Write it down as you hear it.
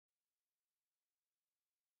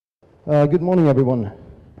Good morning, everyone.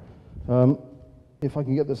 If I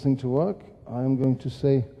can get this thing to work, I am going to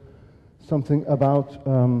say something about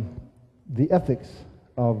the ethics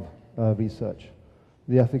of research,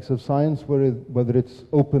 the ethics of science, whether it's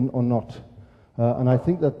open or not. And I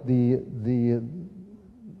think that the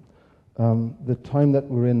time that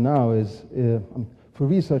we're in now is, for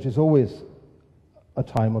research, is always a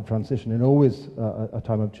time of transition and always a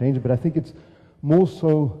time of change, but I think it's more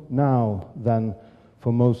so now than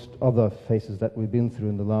for most other phases that we've been through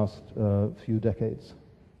in the last few decades.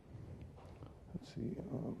 Let's see.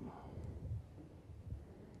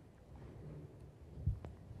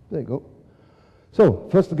 There you go. So,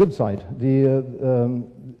 first the good side, the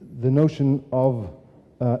notion of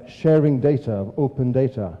sharing data, of open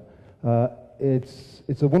data.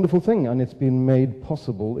 It's a wonderful thing, and it's been made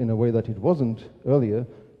possible in a way that it wasn't earlier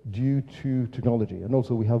due to technology. And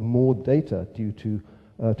also we have more data due to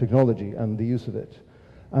technology and the use of it.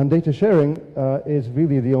 And data sharing is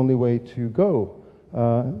really the only way to go.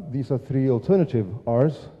 These are three alternative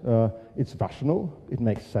R's. It's rational, it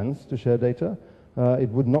makes sense to share data. It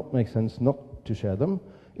would not make sense not to share them.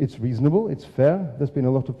 It's reasonable, it's fair. There's been a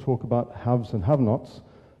lot of talk about haves and have-nots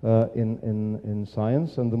in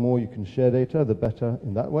science, and the more you can share data, the better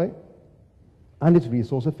in that way. And it's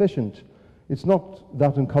resource efficient. It's not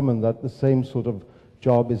that uncommon that the same sort of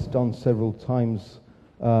job is done several times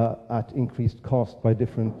at increased cost by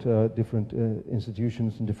different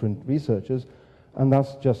institutions and different researchers, and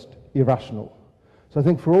that's just irrational. So I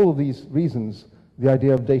think for all of these reasons, the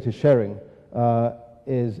idea of data sharing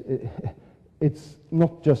it's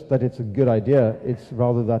not just that it's a good idea, it's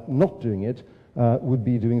rather that not doing it would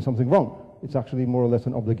be doing something wrong. It's actually more or less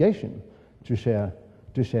an obligation to share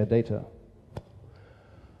data.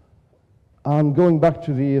 And going back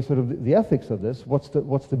to the sort of the ethics of this, what's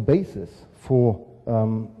the basis for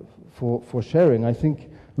sharing? I think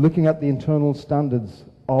looking at the internal standards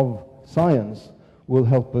of science will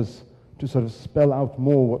help us to sort of spell out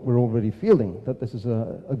more what we're already feeling, that this is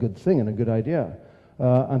a good thing and a good idea.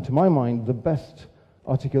 And to my mind, the best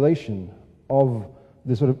articulation of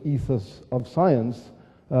the sort of ethos of science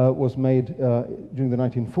was made during the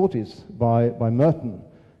 1940s by Merton,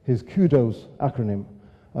 his KUDOS acronym.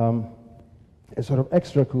 It's sort of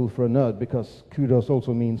extra cool for a nerd because kudos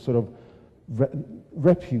also means sort of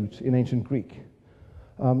repute in ancient Greek.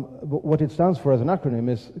 But what it stands for as an acronym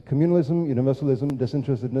is communalism, universalism,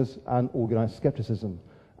 disinterestedness, and organized skepticism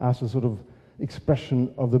as a sort of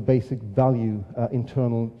expression of the basic value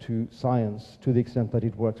internal to science to the extent that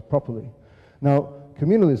it works properly. Now,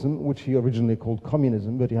 communalism, which he originally called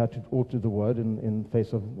communism, but he had to alter the word in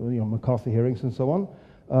face of McCarthy hearings and so on.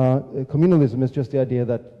 Communalism is just the idea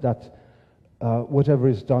that whatever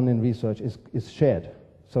is done in research is shared.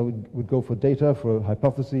 So it would go for data, for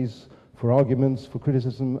hypotheses, for arguments, for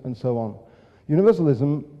criticism, and so on.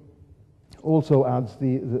 Universalism also adds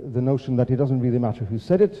the notion that it doesn't really matter who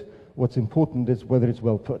said it. What's important is whether it's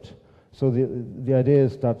well put. So the idea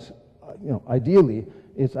is that, ideally,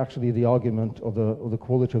 it's actually the argument or the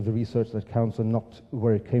quality of the research that counts and not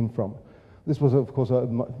where it came from. This was, of course,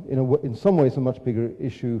 in some ways a much bigger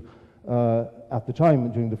issue at the time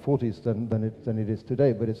during the 40s than it is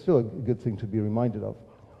today, but it's still a good thing to be reminded of.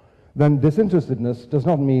 Then disinterestedness does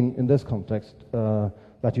not mean, in this context,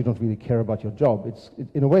 that you don't really care about your job.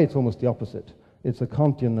 In a way, it's almost the opposite. It's a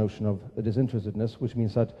Kantian notion of disinterestedness, which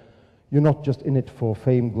means that you're not just in it for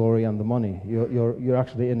fame, glory, and the money. You're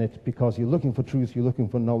actually in it because you're looking for truth, you're looking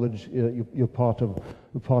for knowledge, you're part of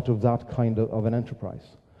that kind of an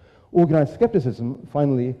enterprise. Organized skepticism,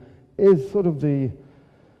 finally, is sort of the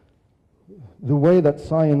way that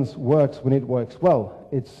science works when it works well.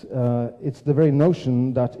 It's the very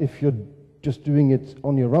notion that if you're just doing it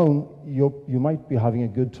on your own, you might be having a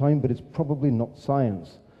good time, but it's probably not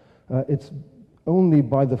science. It's only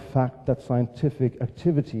by the fact that scientific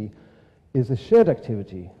activity is a shared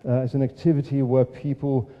activity. It's an activity where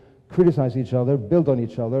people criticize each other, build on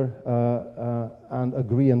each other, and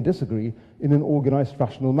agree and disagree in an organized,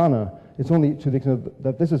 rational manner. It's only to the extent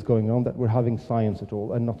that this is going on that we're having science at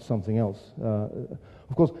all and not something else.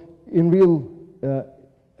 Of course, in real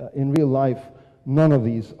life, none of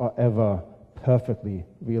these are ever perfectly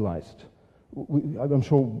realized. I'm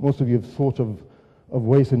sure most of you have thought of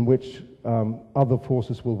ways in which other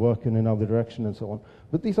forces will work in another direction and so on.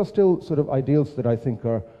 But these are still sort of ideals that I think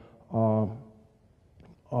are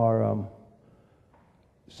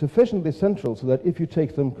sufficiently central so that if you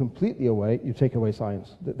take them completely away, you take away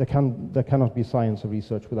science. There cannot be science or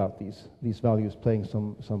research without these values playing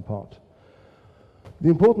some part. The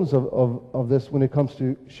importance of this when it comes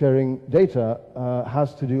to sharing data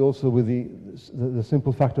has to do also with the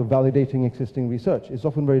simple fact of validating existing research. It's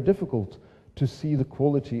often very difficult to see the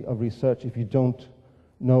quality of research if you don't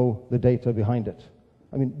know the data behind it.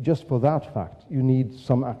 I mean, just for that fact, you need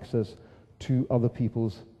some access to other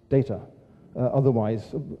people's data.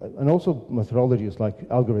 Otherwise, and also methodologies like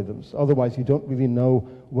algorithms, otherwise you don't really know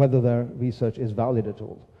whether their research is valid at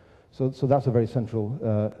all. So that's a very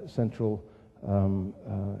central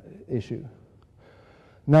issue.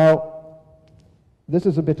 Now, this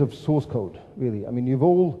is a bit of source code, really. I mean, you've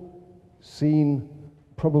all seen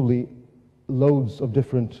probably loads of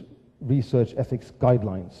different research ethics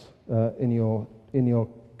guidelines in your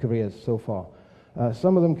careers so far.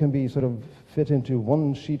 Some of them can be sort of fit into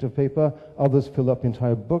one sheet of paper, others fill up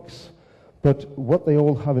entire books, but what they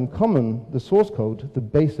all have in common, the source code, the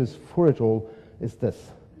basis for it all, is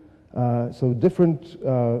this. So different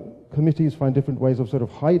committees find different ways of sort of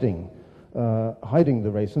hiding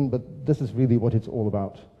the reason, but this is really what it's all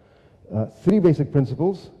about. Three basic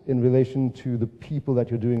principles in relation to the people that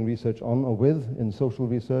you're doing research on or with in social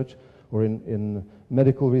research or in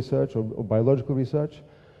medical research or biological research.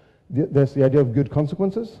 There's the idea of good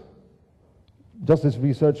consequences. Does this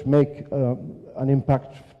research make an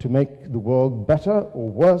impact to make the world better or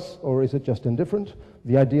worse, or is it just indifferent?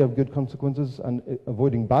 The idea of good consequences and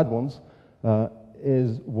avoiding bad ones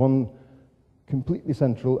is one completely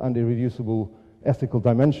central and irreducible ethical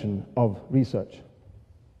dimension of research.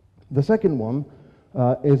 The second one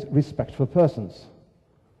is respect for persons.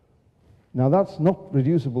 Now that's not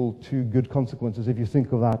reducible to good consequences if you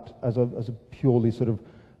think of that as a purely sort of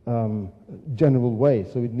general way.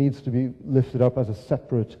 So it needs to be lifted up as a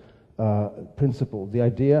separate principle. The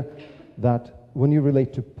idea that when you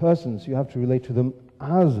relate to persons, you have to relate to them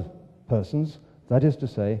as persons, that is to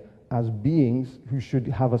say, as beings who should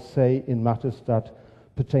have a say in matters that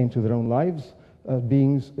pertain to their own lives,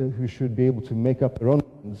 beings who should be able to make up their own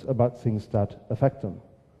minds about things that affect them.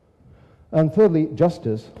 And thirdly,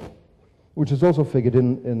 justice, which is also figured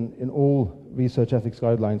in all research ethics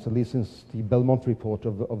guidelines, at least since the Belmont report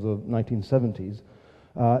of the 1970s.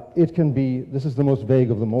 It can be, this is the most vague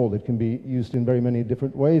of them all, it can be used in very many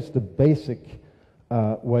different ways. The basic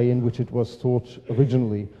way in which it was thought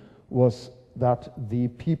originally was that the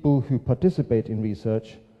people who participate in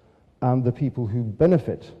research and the people who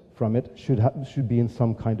benefit from it should be in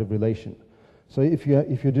some kind of relation. So if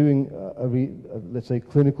you're doing let's say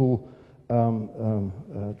clinical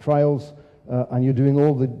trials and you're doing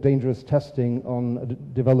all the dangerous testing on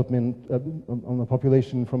on a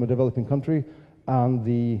population from a developing country, and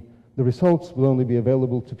the results will only be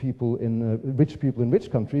available to people in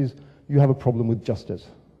rich countries, you have a problem with justice,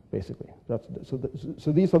 basically.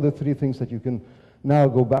 So these are the three things that you can now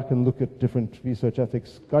go back and look at different research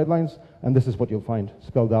ethics guidelines, and this is what you'll find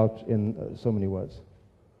spelled out in so many words.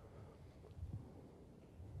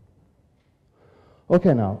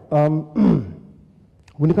 Okay, now,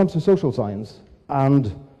 when it comes to social science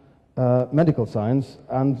and medical science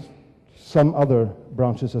and some other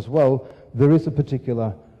branches as well, there is a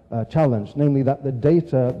particular challenge, namely that the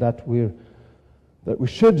data that we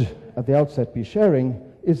should at the outset be sharing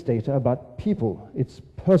is data about people. It's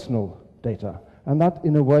personal data. And that,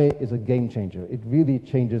 in a way, is a game changer. It really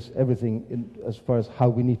changes everything as far as how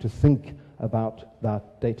we need to think about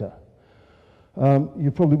that data.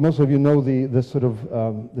 Most of you know the sort of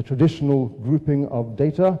the traditional grouping of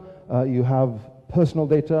data. You have personal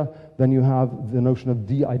data, then you have the notion of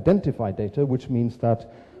de-identified data, which means that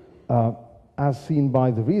as seen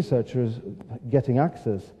by the researchers getting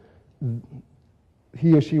access,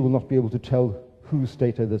 he or she will not be able to tell whose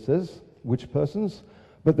data this is, which person's,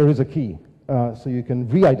 but there is a key. So you can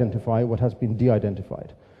re-identify what has been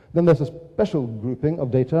de-identified. Then there's a special grouping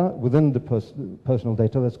of data within the personal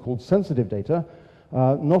data that's called sensitive data.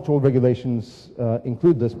 Not all regulations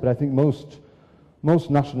include this, but I think most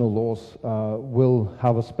national laws will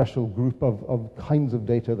have a special group of kinds of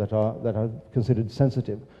data that are considered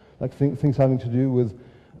sensitive, like things having to do with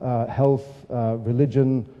health,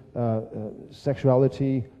 religion,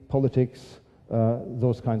 sexuality, politics,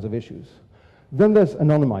 those kinds of issues. Then there's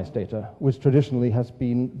anonymized data, which traditionally has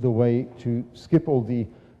been the way to skip all the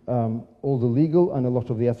legal and a lot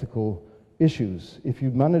of the ethical issues. If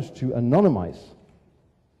you manage to anonymize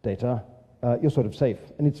data, you're sort of safe.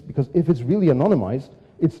 And it's because if it's really anonymized,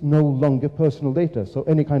 it's no longer personal data. So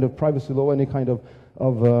any kind of privacy law, any kind of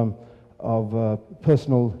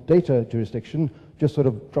personal data jurisdiction just sort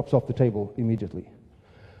of drops off the table immediately.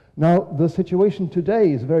 Now, the situation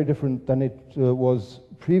today is very different than it was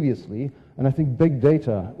previously. And I think big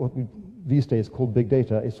data, what we these days call big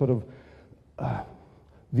data, is sort of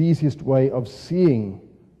the easiest way of seeing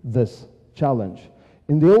this challenge.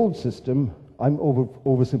 In the old system, I'm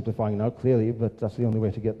oversimplifying now, clearly, but that's the only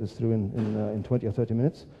way to get this through in 20 or 30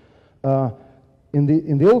 minutes. In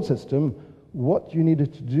the old system, what you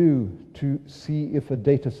needed to do to see if a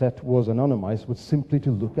data set was anonymized was simply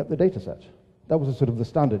to look at the data set. That was sort of the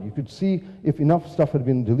standard. You could see if enough stuff had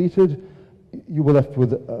been deleted, you were left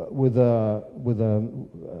with an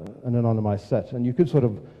anonymized set. And you could sort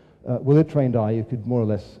of, with a trained eye, you could more or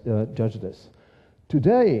less judge this.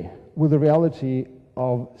 Today, with the reality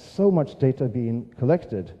of so much data being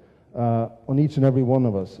collected on each and every one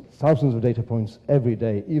of us, thousands of data points every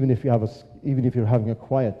day, even if you're having a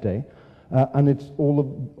quiet day, and it's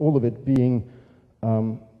all of it being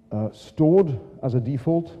stored as a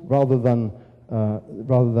default rather than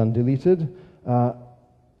deleted,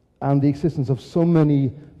 and the existence of so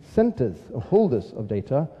many centers or holders of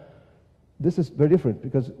data. This is very different,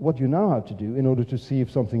 because what you now have to do in order to see if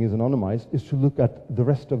something is anonymized is to look at the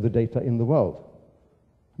rest of the data in the world,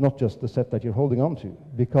 not just the set that you're holding on to,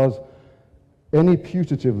 because any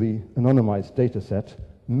putatively anonymized data set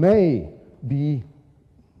may be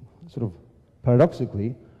sort of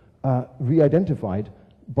paradoxically re-identified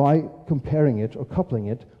by comparing it or coupling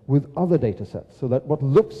it with other data sets, so that what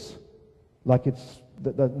looks like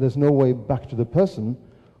that there's no way back to the person,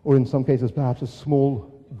 or in some cases perhaps a small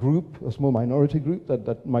group, a small minority group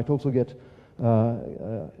that might also get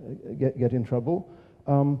in trouble.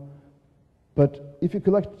 But if you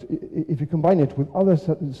combine it with other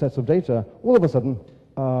sets of data, all of a sudden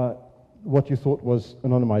what you thought was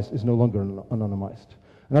anonymized is no longer anonymized.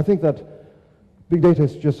 And I think that big data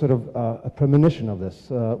is just sort of a premonition of this,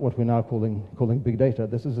 what we're now calling big data.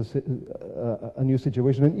 This is a new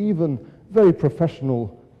situation, and even very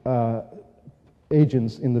professional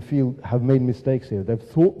agents in the field have made mistakes here. They've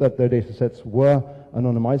thought that their data sets were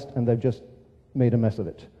anonymized, and they've just made a mess of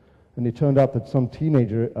it. And it turned out that some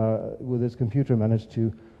teenager with his computer managed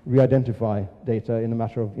to re-identify data in a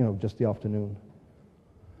matter of just the afternoon.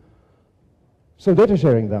 So data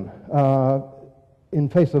sharing then, in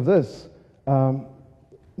face of this,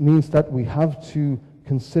 means that we have to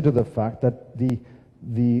consider the fact that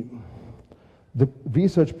the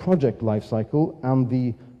research project lifecycle and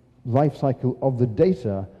the lifecycle of the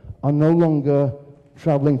data are no longer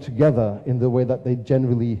traveling together in the way that they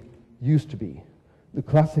generally used to be. The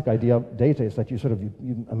classic idea of data is that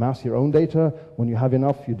you amass your own data. When you have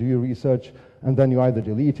enough, you do your research, and then you either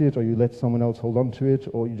delete it, or you let someone else hold on to it,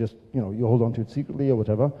 or you just, you hold on to it secretly or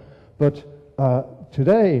whatever. But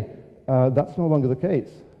today, that's no longer the case.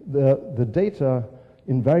 The data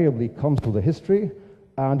invariably comes with a history,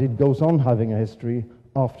 and it goes on having a history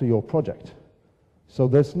after your project. So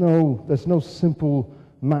there's no simple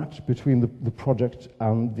match between the project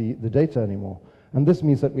and the data anymore. And this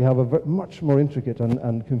means that we have a much more intricate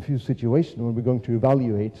and confused situation when we're going to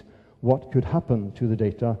evaluate what could happen to the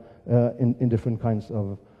data in different kinds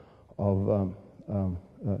of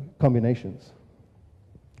combinations.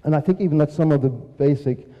 And I think even that some of the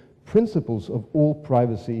basic principles of all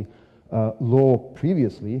privacy law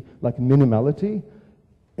previously, like minimality,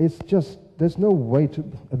 it's just, there's no way to,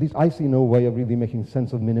 at least I see no way of really making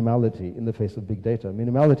sense of minimality in the face of big data.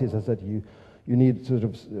 Minimality, as I said, you need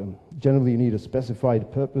generally you need a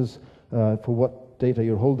specified purpose for what data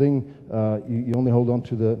you're holding. You only hold on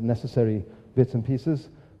to the necessary bits and pieces,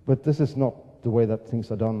 but this is not the way that things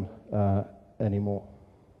are done anymore.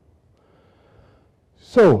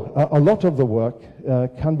 So a lot of the work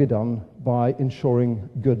can be done by ensuring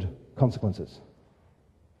good consequences.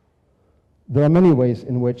 There are many ways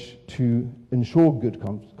in which to ensure good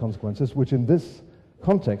consequences, which in this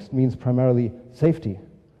context means primarily safety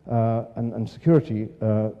and security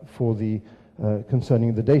for the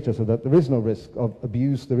concerning the data, so that there is no risk of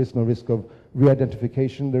abuse, there is no risk of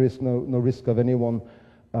re-identification, there is no risk of anyone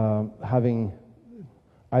having,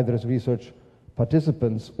 either as research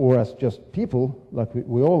participants or as just people, like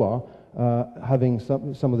we all are, having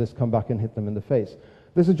some of this come back and hit them in the face.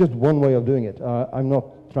 This is just one way of doing it. I'm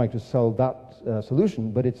not trying to sell that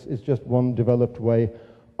solution, but it's just one developed way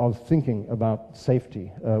of thinking about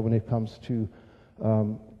safety when it comes to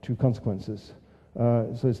consequences.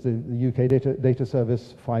 So it's the UK data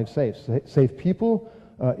service 5 safes. Safe people.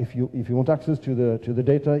 If you want access to the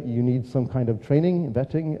data, you need some kind of training,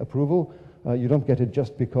 vetting, approval. You don't get it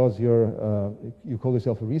just because you call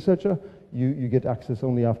yourself a researcher. You get access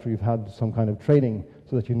only after you've had some kind of training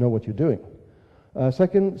so that you know what you're doing.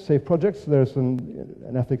 Second, safe projects. There's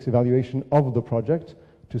an ethics evaluation of the project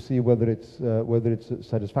to see whether it's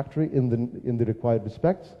satisfactory in the required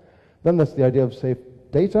respects. Then there's the idea of safe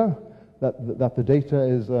data, that the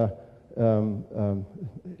data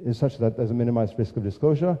is such that there's a minimized risk of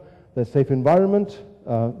disclosure. There's safe environment.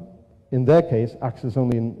 In their case, access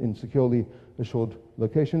only in securely assured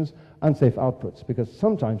locations, and safe outputs, because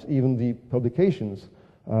sometimes even the publications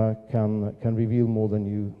can reveal more than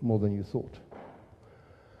you thought.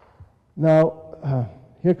 Now,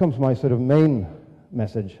 here comes my sort of main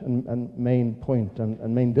message and main point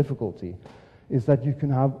and main difficulty, is that you can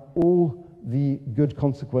have all the good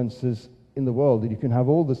consequences in the world, that you can have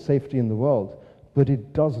all the safety in the world, but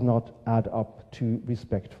it does not add up to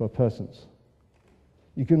respect for persons.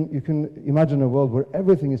 You can imagine a world where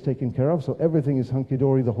everything is taken care of, so everything is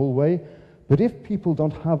hunky-dory the whole way, but if people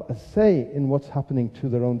don't have a say in what's happening to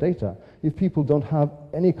their own data, if people don't have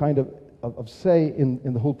any kind of say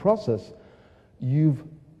in the whole process, you've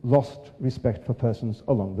lost respect for persons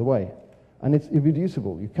along the way. And it's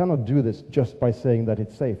irreducible. You cannot do this just by saying that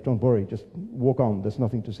it's safe. Don't worry, just walk on, there's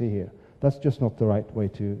nothing to see here. That's just not the right way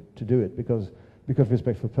to do it, because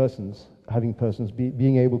respect for persons, having persons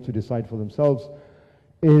being able to decide for themselves,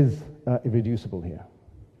 is irreducible here.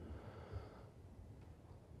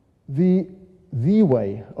 The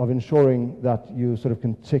way of ensuring that you sort of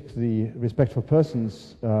can tick the respect for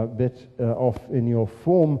persons bit off in your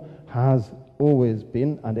form has always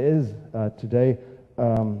been, and is today,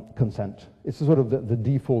 consent. It's sort of the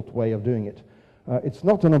default way of doing it. It's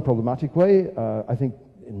not an unproblematic way. I think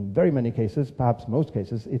in very many cases, perhaps most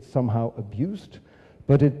cases, it's somehow abused,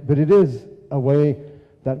 but it is a way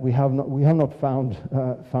that we have not found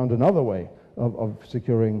another way of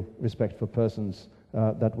securing respect for persons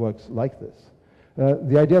that works like this.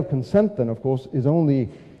 The idea of consent, then, of course, is only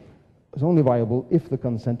viable if the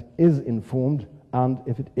consent is informed and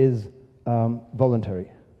if it is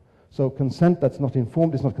voluntary. So consent that's not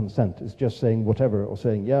informed is not consent. It's just saying whatever, or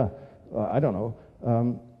saying, yeah, I don't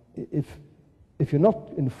know. If you're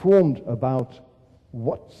not informed about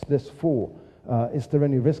what's this for, is there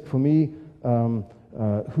any risk for me?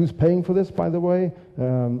 Who's paying for this, by the way?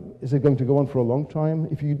 Is it going to go on for a long time?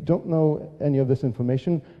 If you don't know any of this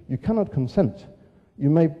information, you cannot consent. You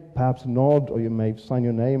may perhaps nod, or you may sign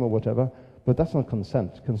your name or whatever, but that's not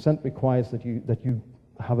consent. Consent requires that you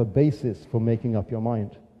have a basis for making up your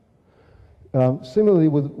mind. Similarly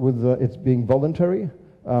with it being voluntary,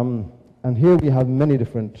 and here we have many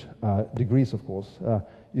different degrees, of course.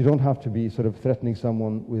 You don't have to be sort of threatening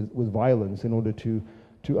someone with violence in order to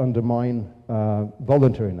undermine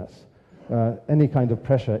voluntariness. Any kind of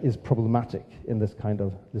pressure is problematic in this kind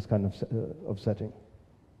of setting.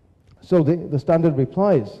 So the standard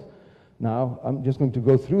replies. Now I'm just going to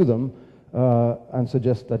go through them and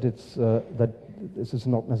suggest that that this is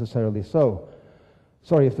not necessarily so.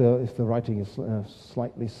 Sorry if the writing is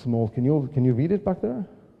slightly small. Can you read it back there?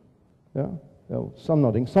 Yeah. Oh, some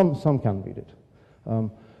nodding. Some can read it.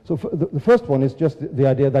 So the first one is just the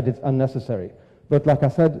idea that it's unnecessary. But like I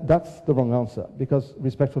said, that's the wrong answer, because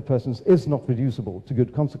respect for persons is not reducible to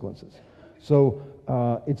good consequences. So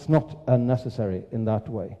it's not unnecessary in that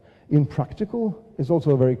way. Impractical is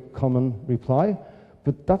also a very common reply,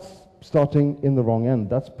 but that's starting in the wrong end.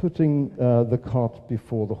 That's putting the cart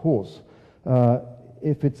before the horse.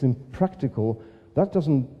 If it's impractical, that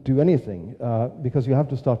doesn't do anything, because you have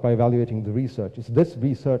to start by evaluating the research. Is this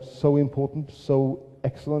research so important, so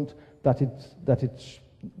excellent, that it's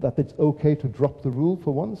okay to drop the rule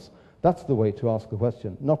for once? That's the way to ask the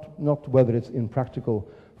question, not whether it's impractical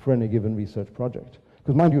for any given research project.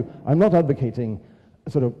 Because mind you, I'm not advocating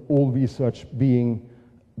sort of all research being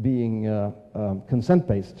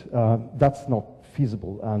consent-based. That's not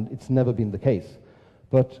feasible, and it's never been the case.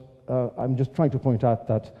 But I'm just trying to point out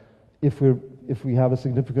that if we have a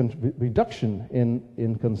significant reduction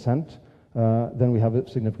in consent, then we have a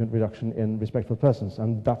significant reduction in respect for persons,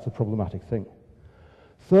 and that's a problematic thing.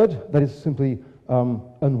 Third, that is simply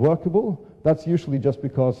unworkable. That's usually just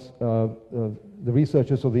because the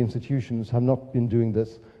researchers or the institutions have not been doing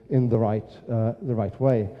this in the right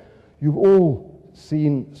way. You've all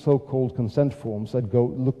seen so-called consent forms that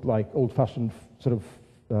look like old-fashioned sort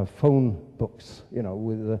of phone books, you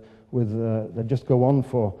know, that just go on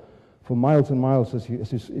for miles and miles if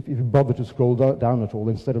you bother to scroll down at all,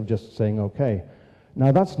 instead of just saying okay.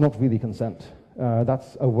 Now that's not really consent.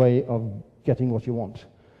 That's a way of getting what you want.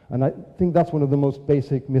 And I think that's one of the most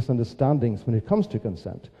basic misunderstandings when it comes to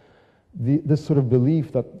consent. This sort of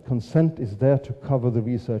belief that consent is there to cover the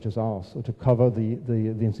researcher's arse, or to cover the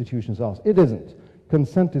institution's arse. It isn't.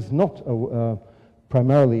 Consent is not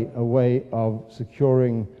primarily a way of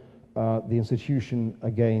securing the institution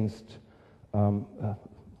against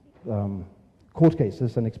court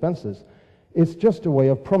cases and expenses. It's just a way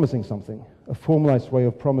of promising something, a formalized way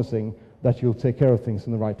of promising that you'll take care of things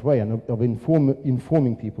in the right way, and of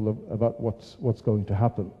informing people about what's going to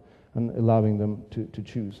happen and allowing them to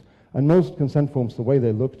choose. And most consent forms, the way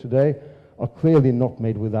they look today, are clearly not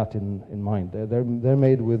made with that in mind. They're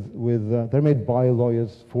made they're made by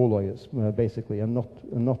lawyers for lawyers, basically, and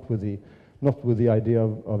not with the idea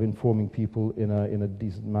of informing people in a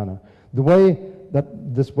decent manner. The way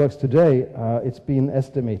that this works today, it's been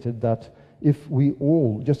estimated that if we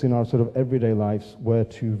all, just in our sort of everyday lives, were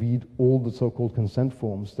to read all the so-called consent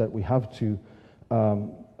forms that we have to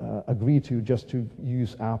agree to just to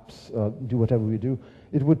use apps, do whatever we do,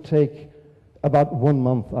 it would take about 1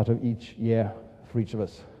 month out of each year for each of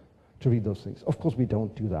us to read those things. Of course, we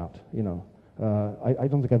don't do that, you know. I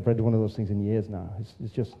don't think I've read one of those things in years now.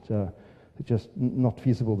 It's just not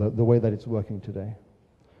feasible the way that it's working today.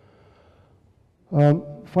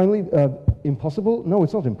 Finally, impossible? No,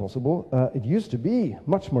 it's not impossible. It used to be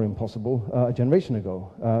much more impossible a generation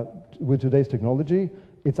ago. With today's technology,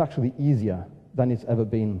 it's actually easier than it's ever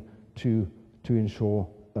been to ensure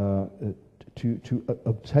to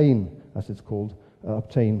obtain, as it's called,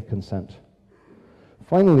 obtain consent.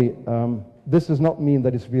 Finally, this does not mean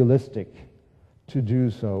that it's realistic to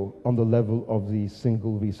do so on the level of the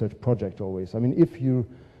single research project always. I mean, if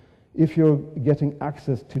you're getting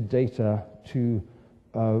access to data to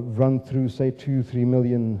run through, say, 2-3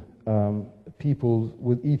 million people,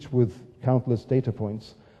 each with countless data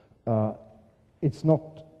points, it's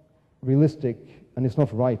not realistic and it's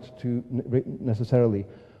not right to necessarily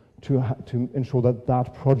to ensure that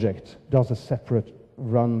that project does a separate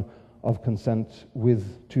run of consent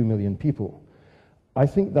with 2 million people. I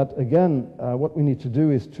think that, again, what we need to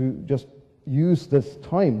do is to just use this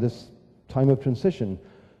time of transition,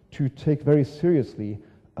 to take very seriously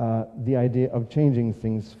the idea of changing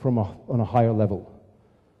things on a higher level.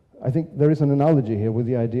 I think there is an analogy here with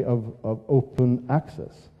the idea of open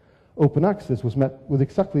access. Open access was met with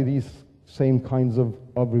exactly these same kinds of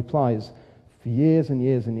replies for years and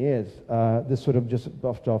years and years. This sort of just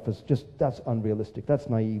buffed off as that's unrealistic, that's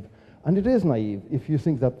naive. And it is naive if you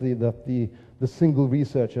think that the single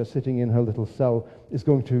researcher sitting in her little cell is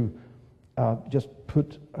going to just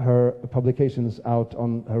put her publications out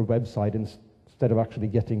on her website instead of actually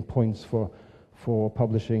getting points for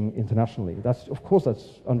publishing internationally. Of course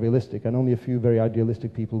that's unrealistic, and only a few very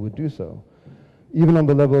idealistic people would do so. Even on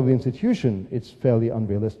the level of the institution, it's fairly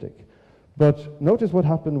unrealistic. But notice what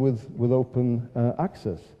happened with open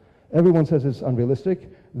access. Everyone says it's unrealistic.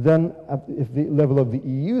 Then if the level of the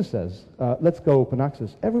EU says, let's go open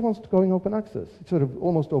access, everyone's going open access. It's sort of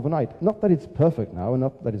almost overnight. Not that it's perfect now, and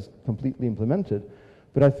not that it's completely implemented,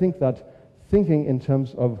 but I think that thinking in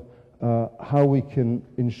terms of how we can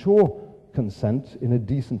ensure consent in a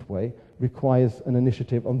decent way requires an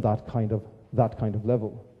initiative on that kind of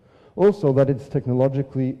level. Also, that it's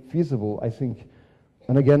technologically feasible, I think,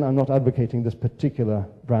 and again, I'm not advocating this particular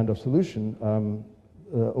brand of solution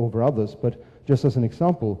over others, but just as an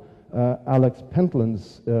example, Alex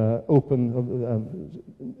Pentland's new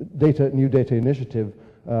data initiative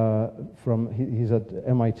he's at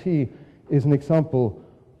MIT, is an example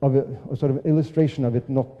of a sort of illustration of it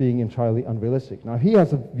not being entirely unrealistic. Now, he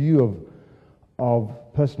has a view of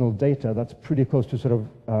personal data that's pretty close to sort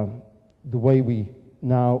of the way we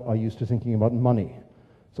now are used to thinking about money.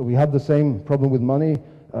 So we have the same problem with money.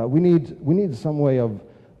 We need some way of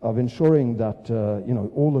ensuring that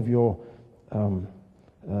all of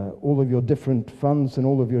your different funds and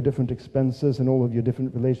all of your different expenses and all of your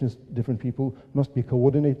different relations, different people, must be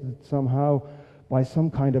coordinated somehow by some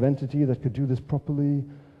kind of entity that could do this properly.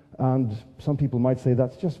 And some people might say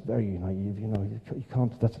that's just very naive. You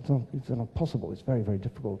can't. It's not possible. It's very, very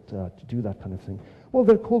difficult to do that kind of thing. Well,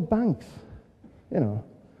 they're called banks.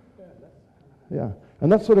 Yeah,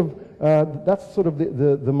 and that's sort of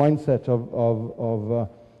the mindset of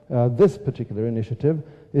this particular initiative,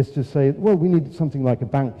 is to say, well, we need something like a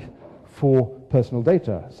bank for personal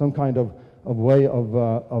data, some kind of way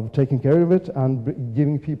of taking care of it and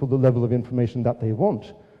giving people the level of information that they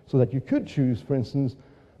want, so that you could choose, for instance,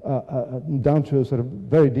 down to a sort of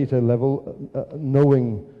very detailed level,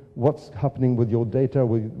 knowing what's happening with your data,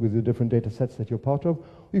 with the different data sets that you're part of.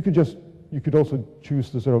 You could also choose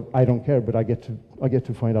the sort of I don't care, but I get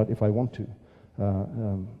to find out if I want to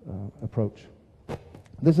approach.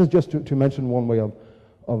 This is just to mention one way of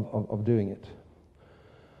doing it.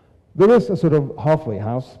 There is a sort of halfway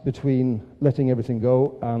house between letting everything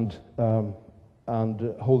go and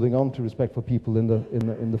holding on to respect for people in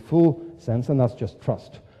the full sense, and that's just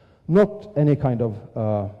trust. Not any kind of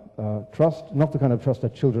trust, not the kind of trust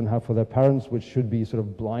that children have for their parents, which should be sort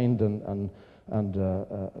of blind and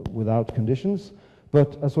without conditions,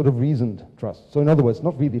 but a sort of reasoned trust. So in other words,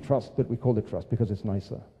 not really trust, but we call it trust because it's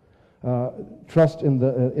nicer. Trust in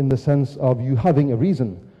the sense of you having a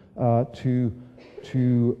reason to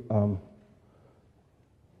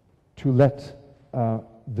let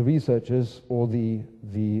the researchers or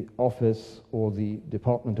the office or the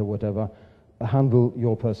department or whatever handle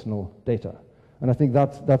your personal data. And I think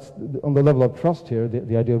that's on the level of trust here,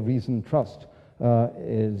 the idea of reasoned trust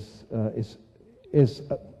is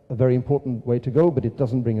a very important way to go, but it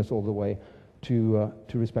doesn't bring us all the way to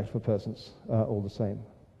respect for persons all the same.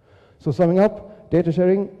 So summing up, data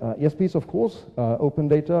sharing, yes please, of course. Open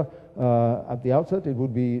data at the outset, it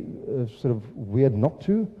would be sort of weird not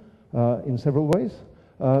to in several ways.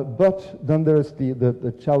 But then there's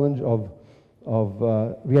the challenge of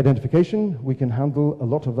re-identification. We can handle a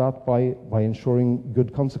lot of that by ensuring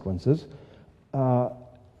good consequences.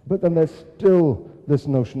 But then there's still this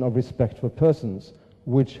notion of respect for persons,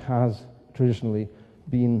 which has traditionally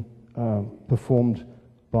been performed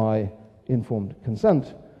by informed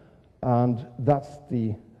consent. And that's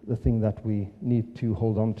the thing that we need to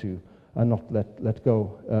hold on to and not let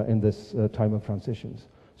go in this time of transitions.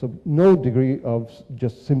 So no degree of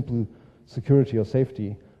just simple security or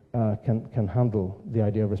safety can handle the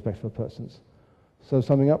idea of respect for persons. So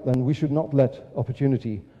summing up, then, we should not let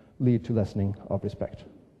opportunity lead to lessening of respect.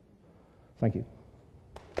 Thank you.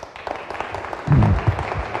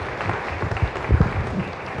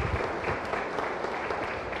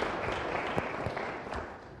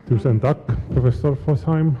 Tusen tack, Professor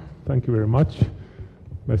Fossheim. Thank you very much.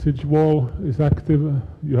 Message wall is active.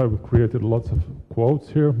 You have created lots of quotes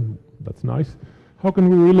here. That's nice. How can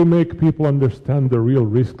we really make people understand the real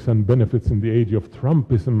risks and benefits in the age of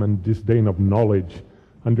Trumpism and disdain of knowledge?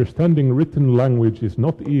 Understanding written language is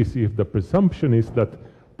not easy if the presumption is that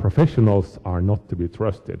professionals are not to be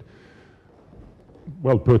trusted.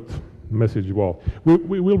 Well put, message wall.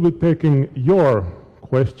 We will be taking your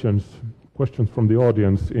questions from the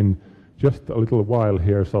audience in just a little while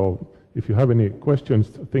here, so if you have any questions,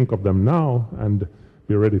 think of them now and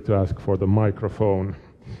be ready to ask for the microphone.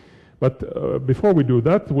 But before we do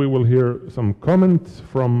that, we will hear some comments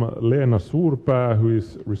from Leena Suurpää, who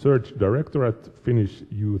is Research Director at Finnish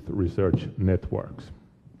Youth Research Networks.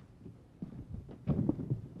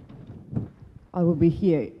 I will be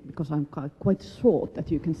here because I'm quite short that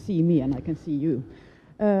you can see me and I can see you.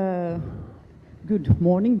 Good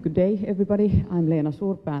morning, good day everybody. I'm Leena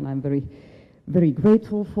Suurpää and I'm very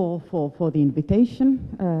grateful for the invitation.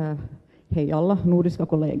 Hej alla nordiska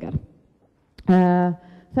kollegor.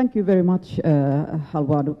 Thank you very much,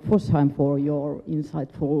 Hallvard Fossheim, for your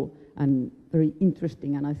insightful and very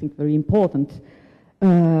interesting and I think very important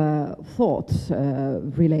thoughts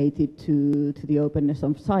related to the openness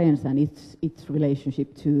of science and its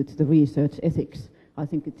relationship to the research ethics. I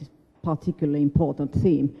think it is a particularly important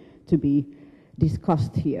theme to be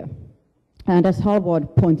discussed here. And as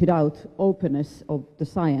Hallvard pointed out, openness of the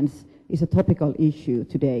science is a topical issue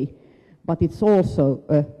today, but it's also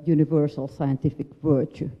a universal scientific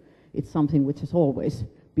virtue. It's something which has always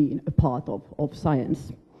been a part of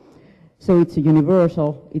science. So it's a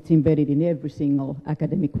universal, it's embedded in every single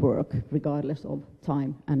academic work, regardless of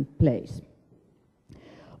time and place.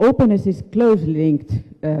 Openness is closely linked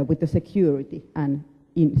with the security and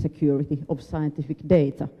insecurity of scientific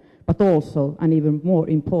data, but also, and even more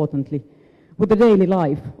importantly, with the daily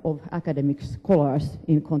life of academic scholars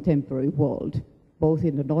in contemporary world, both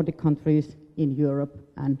in the Nordic countries, in Europe,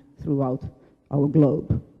 and throughout our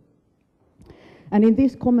globe. And in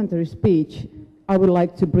this commentary speech, I would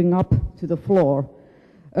like to bring up to the floor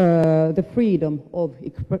the freedom of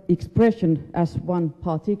expression as one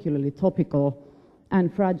particularly topical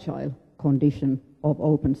and fragile condition of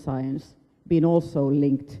open science, being also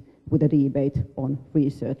linked with a debate on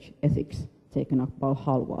research ethics taken up by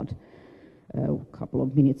Hallvard a couple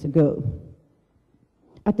of minutes ago.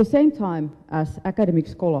 At the same time as academic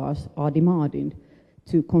scholars are demanding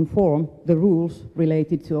to conform the rules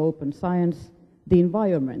related to open science, the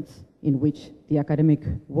environments in which the academic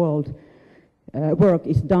world work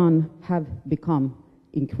is done have become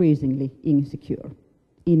increasingly insecure,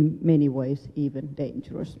 in many ways even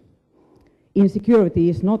dangerous. Insecurity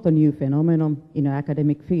is not a new phenomenon in an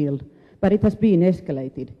academic field, but it has been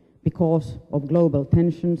escalated because of global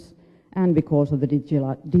tensions and because of the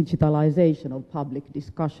digitalization of public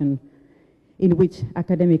discussion, in which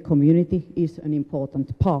academic community is an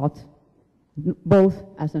important part, both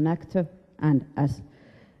as an actor and as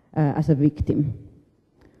a victim.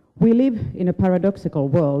 We live in a paradoxical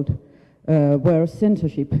world where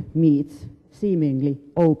censorship meets seemingly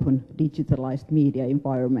open digitalized media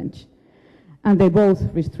environments, and they both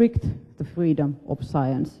restrict the freedom of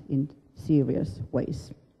science in serious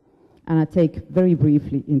ways. And I take very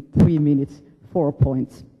briefly in 3 minutes 4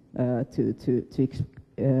 points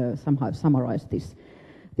to somehow summarize this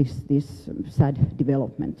sad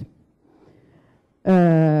development.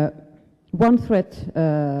 One threat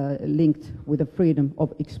linked with the freedom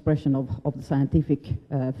of expression of the scientific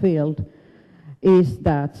field is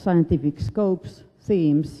that scientific scopes,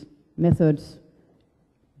 themes, methods,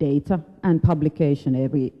 data and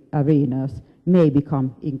publication arenas may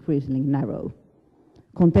become increasingly narrow.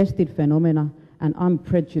 Contested phenomena and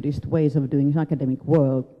unprejudiced ways of doing academic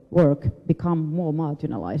work become more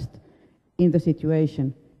marginalized in the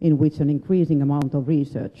situation in which an increasing amount of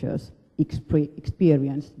researchers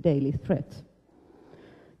experience daily threats.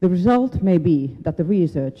 The result may be that the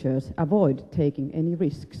researchers avoid taking any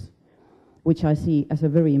risks, which I see as a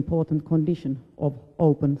very important condition of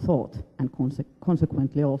open thought and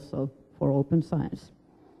consequently also for open science.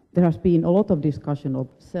 There has been a lot of discussion of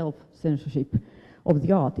self-censorship of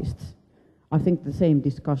the artists. I think the same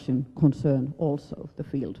discussion concerns also the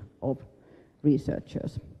field of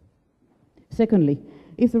researchers. Secondly,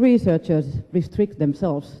 if the researchers restrict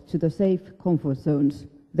themselves to the safe comfort zones,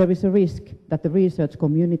 there is a risk that the research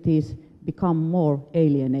communities become more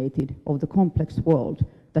alienated of the complex world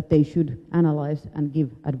that they should analyze and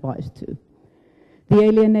give advice to. The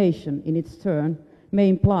alienation in its turn may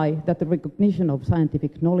imply that the recognition of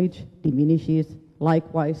scientific knowledge diminishes,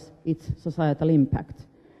 likewise its societal impact,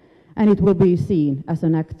 and it will be seen as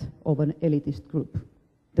an act of an elitist group,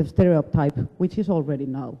 the stereotype which is already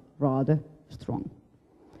now rather strong.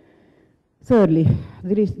 Thirdly,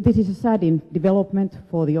 this is a sad development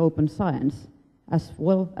for the open science as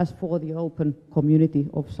well as for the open community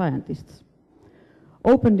of scientists.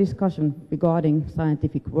 Open discussion regarding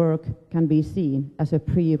scientific work can be seen as a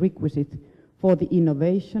prerequisite for the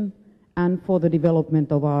innovation and for the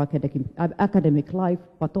development of our academic life,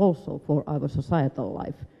 but also for our societal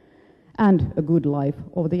life and a good life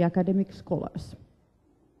of the academic scholars.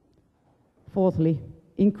 Fourthly,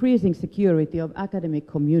 increasing security of academic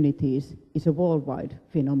communities is a worldwide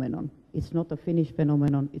phenomenon. It's not a Finnish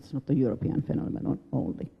phenomenon, it's not a European phenomenon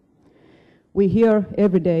only. We hear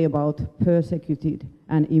every day about persecuted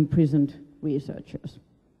and imprisoned researchers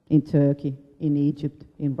in Turkey, in Egypt,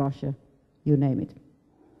 in Russia, you name it.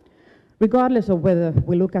 Regardless of whether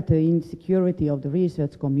we look at the insecurity of the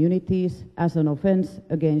research communities as an offense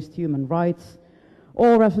against human rights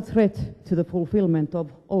or as a threat to the fulfillment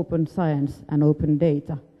of open science and open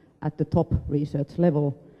data at the top research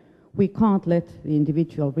level, we can't let the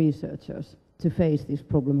individual researchers to face this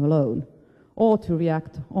problem alone or to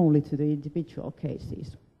react only to the individual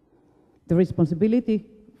cases. The responsibility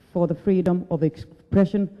for the freedom of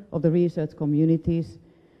expression of the research communities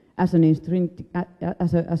as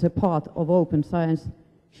a part of open science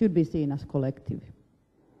should be seen as collective.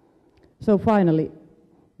 So finally,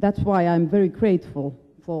 that's why I'm very grateful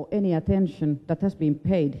for any attention that has been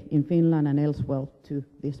paid in Finland and elsewhere to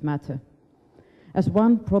this matter. As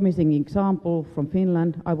one promising example from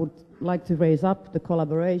Finland, I would like to raise up the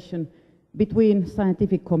collaboration between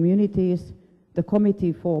scientific communities, the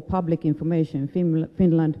Committee for Public Information in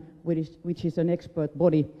Finland, which is an expert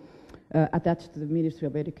body attached to the Ministry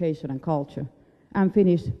of Education and Culture, and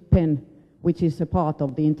Finnish PEN, which is a part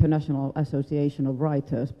of the International Association of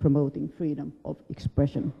Writers promoting freedom of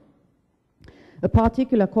expression. A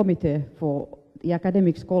particular committee for the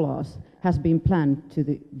academic scholars has been planned to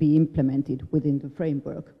be implemented within the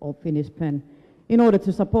framework of Finnish PEN in order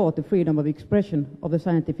to support the freedom of expression of the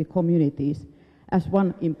scientific communities as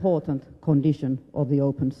one important condition of the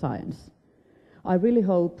open science. I really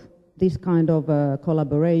hope this kind of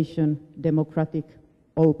collaboration, democratic,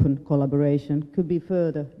 open collaboration, could be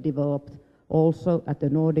further developed also at the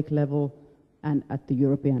Nordic level and at the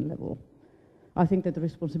European level. I think that the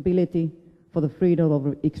responsibility for the freedom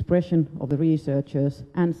of expression of the researchers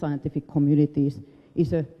and scientific communities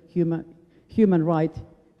is a human right,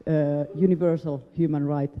 universal human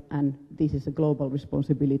right, and this is a global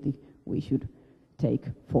responsibility we should take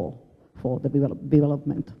for the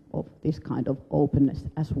development of this kind of openness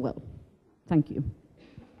as well. Thank you.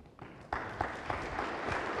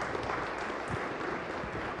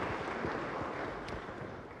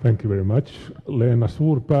 Thank you very much. Leena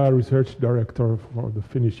Suurpää, Research Director for the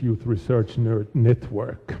Finnish Youth Research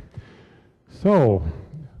Network. So,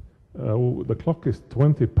 the clock is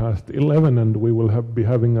 11 and we will be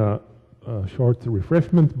having a short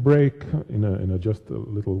refreshment break in just a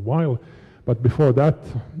little while. But before that,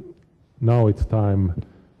 now it's time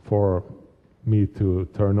for me to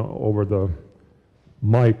turn over the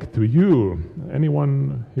mic to you.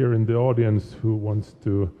 Anyone here in the audience who wants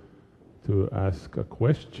to ask a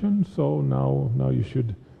question? So now you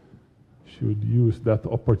should should use that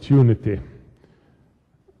opportunity.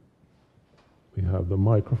 We have the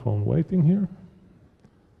microphone waiting here.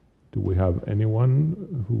 Do we have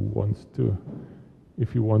anyone who wants to,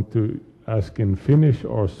 if you want to ask in Finnish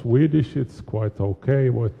or Swedish, it's quite okay.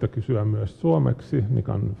 Voitte kysyä myös suomeksi. Ni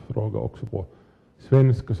kan fråga också på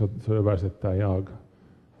svenska, så översätter jag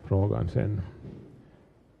frågan sen.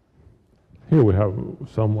 Here we have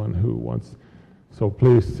someone who wants, so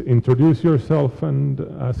please introduce yourself and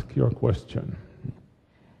ask your question.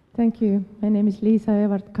 Thank you. My name is Liisa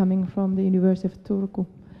Evert, coming from the University of Turku.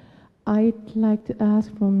 I'd like to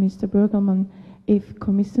ask from Mr. Bergelman if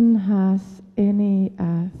Commission has any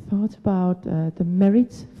thoughts about the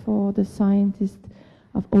merits for the scientists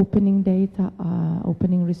of opening data,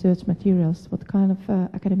 opening research materials, what kind of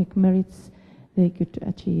academic merits they could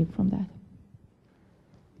achieve from that.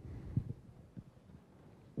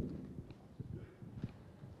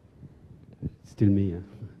 Still me,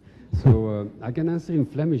 So I can answer in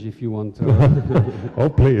Flemish if you want. Oh,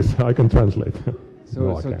 please, I can translate.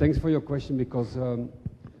 So thanks for your question, because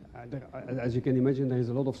as you can imagine, there is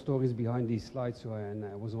a lot of stories behind these slides, and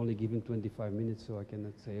I was only given 25 minutes, so I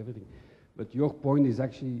cannot say everything. But your point is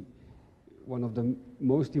actually one of the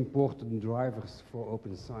most important drivers for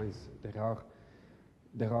open science.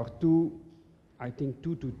 There are two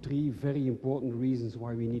to three very important reasons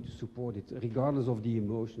why we need to support it, regardless of the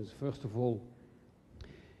emotions. First of all,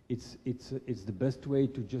 it's the best way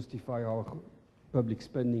to justify our public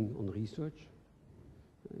spending on research.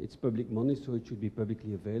 It's public money, so it should be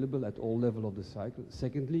publicly available at all levels of the cycle.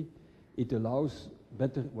 Secondly, it allows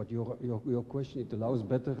better, your question, it allows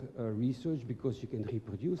better research because you can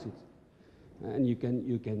reproduce it. And you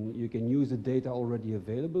can use the data already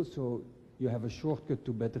available, so you have a shortcut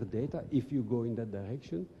to better data if you go in that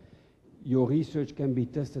direction. Your research can be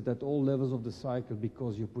tested at all levels of the cycle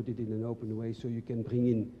because you put it in an open way, so you can bring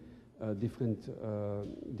in different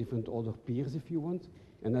other peers if you want.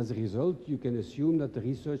 And as a result, you can assume that the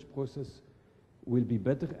research process will be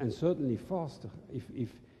better and certainly faster.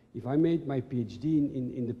 If I made my PhD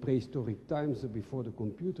in the prehistoric times before the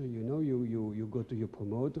computer, you go to your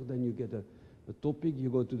promoter, then you get a topic, you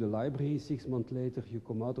go to the library, 6 months later you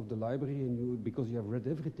come out of the library and because you have read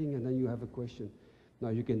everything, and then you have a question. Now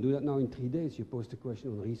you can do that now in 3 days. You post a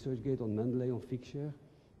question on ResearchGate, on Mendeley, on Figshare,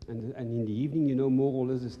 and in the evening you know more or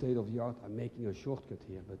less the state of the art. I'm making a shortcut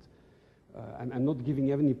here, but I'm not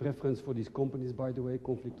giving any preference for these companies, by the way,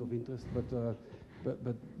 conflict of interest, but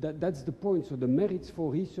that's the point. So the merits for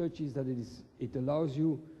research is that it allows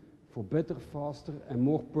you for better, faster, and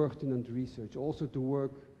more pertinent research, also to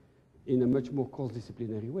work in a much more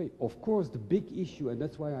cross-disciplinary way. Of course, the big issue, and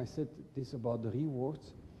that's why I said this about the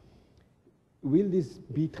rewards, will this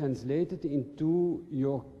be translated into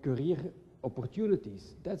your career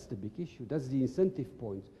opportunities? That's the big issue. That's the incentive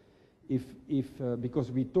point.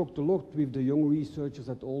 Because we talked a lot with the young researchers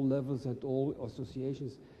at all levels, at all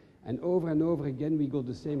associations, and over again we got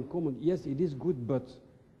the same comment. Yes, it is good, but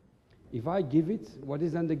if I give it, what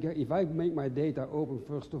is then if I make my data open,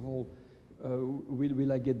 first of all,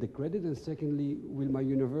 will I get the credit? And secondly, will my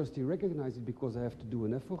university recognize it because I have to do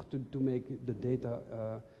an effort to make the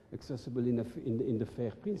data accessible in the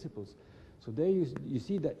FAIR principles? So there you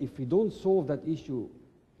see that if we don't solve that issue,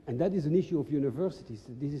 and that is an issue of universities,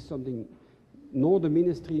 this is something nor the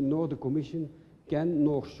ministry nor the commission can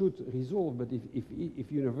nor should resolve, but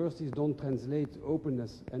if universities don't translate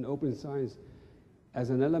openness and open science as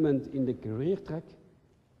an element in the career track,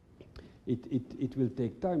 it will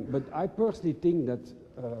take time. But I personally think that,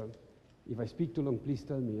 if I speak too long, please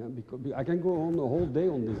tell me, because I can go on a whole day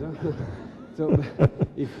on this. So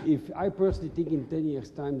if I personally think in 10 years'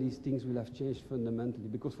 time these things will have changed fundamentally,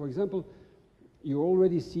 because for example, you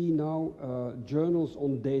already see now journals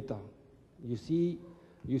on data. You see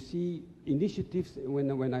initiatives,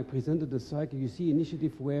 when I presented the cycle, you see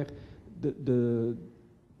initiatives where the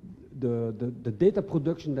data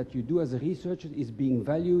production that you do as a researcher is being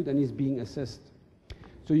valued and is being assessed.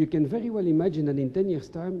 So you can very well imagine that in 10 years'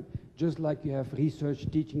 time, just like you have research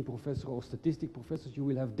teaching professors or statistic professors, you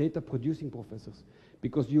will have data producing professors,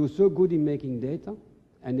 because you're so good in making data,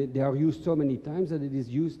 and they are used so many times that it is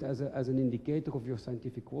used as an indicator of your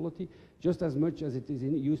scientific quality, just as much as it is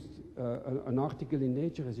used an article in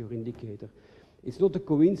Nature as your indicator. It's not a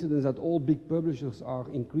coincidence that all big publishers are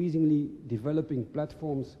increasingly developing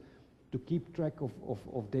platforms to keep track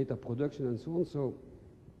of data production and so on. So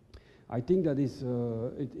I think that is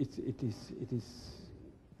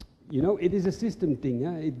it is a system thing.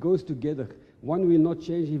 It goes together. One will not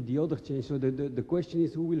change if the other change. So the question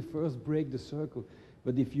is, who will first break the circle?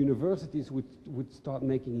 But if universities would start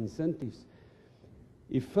making incentives,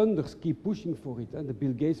 if funders keep pushing for it, and the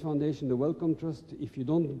Bill Gates Foundation, the Wellcome Trust, if you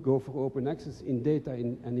don't go for open access in data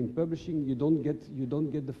and in publishing, you don't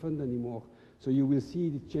get the fund anymore. So you will see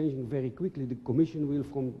it changing very quickly. The Commission will,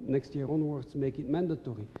 from next year onwards, make it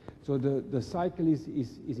mandatory. So the cycle is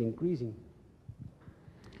increasing.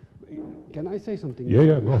 Can I say something?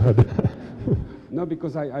 Yeah, go ahead. No,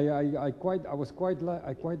 because I quite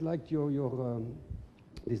liked your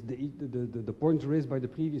the points raised by the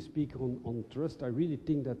previous speaker on trust. I really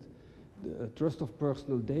think that the trust of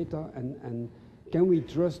personal data and can we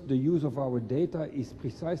trust the use of our data is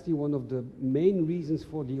precisely one of the main reasons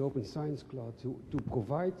for the Open Science Cloud, to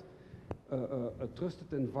provide a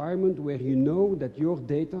trusted environment where you know that your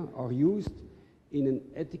data are used in an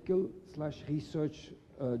ethical / research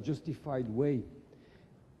justified way.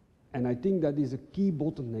 And I think that is a key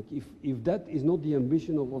bottleneck. If that is not the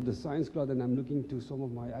ambition of the Science Cloud, and I'm looking to some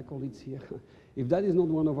of my acolytes here, if that is not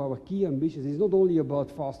one of our key ambitions, it's not only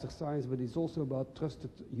about faster science, but it's also about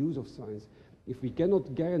trusted use of science. If we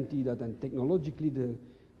cannot guarantee that, and technologically,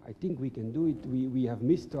 I think we can do it, we have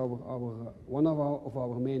missed one of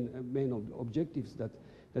our main objectives,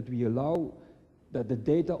 that we allow that the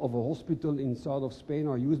data of a hospital in south of Spain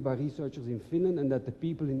are used by researchers in Finland, and that the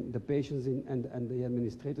patients and the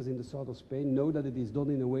administrators in the south of Spain know that it is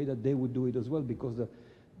done in a way that they would do it as well, because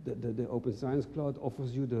the Open Science Cloud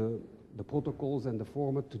offers you the protocols and the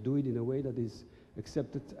format to do it in a way that is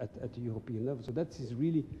accepted at the European level. So that is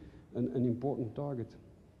really an important target.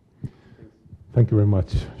 Thank you very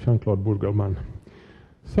much, Jean-Claude Burgelman.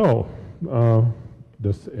 So,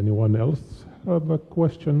 does anyone else have a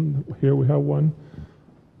question? Here we have one.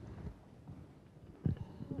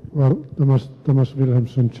 Well, Thomas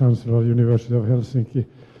Wilhelmsson, Chancellor, University of Helsinki.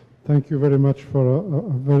 Thank you very much for a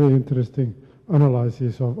very interesting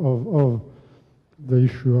analysis of the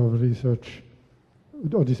issue of research,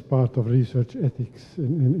 or this part of research ethics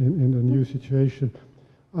in the new situation.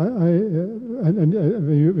 When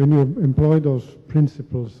you employ those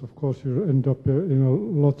principles, of course, you end up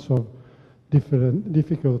in lots of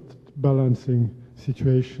difficult balancing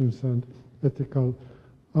situations and ethical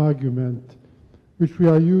argument, which we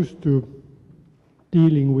are used to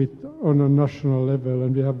dealing with on a national level,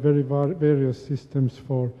 and we have very various systems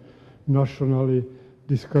for nationally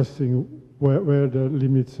discussing where the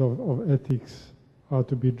limits of ethics are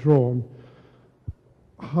to be drawn.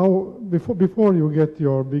 How, before you get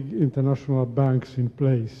your big international banks in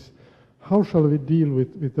place, how shall we deal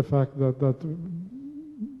with the fact that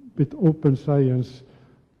with open science,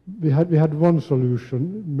 we had one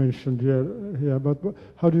solution mentioned here, but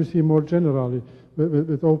how do you see more generally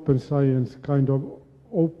with open science kind of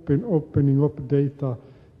opening up data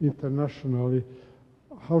internationally?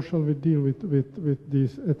 How shall we deal with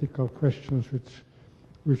these ethical questions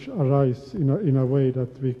which arise in a way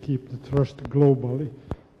that we keep the trust globally?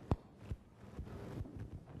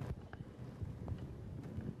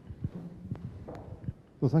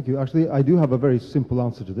 Well, thank you. Actually, I do have a very simple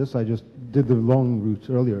answer to this. I just did the long route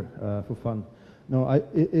earlier for fun. No,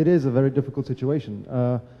 it is a very difficult situation,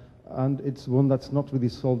 and it's one that's not really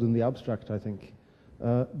solved in the abstract, I think.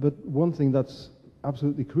 But one thing that's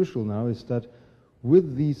absolutely crucial now is that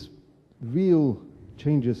with these real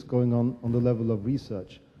changes going on the level of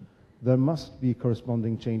research, there must be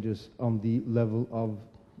corresponding changes on the level of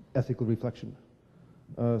ethical reflection.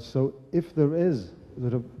 So if there is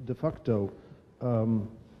sort of de facto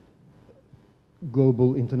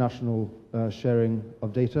global international sharing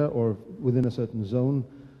of data, or within a certain zone,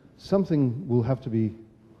 something will have to be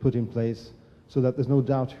put in place so that there's no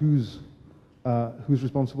doubt who's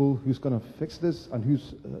responsible, who's going to fix this, and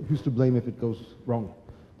who's to blame if it goes wrong.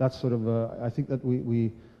 That's sort of I think that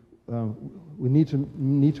we need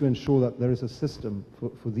to ensure that there is a system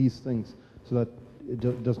for these things, so that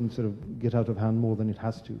it doesn't sort of get out of hand more than it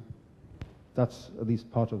has to. That's at least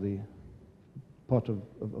part of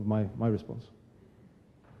my response.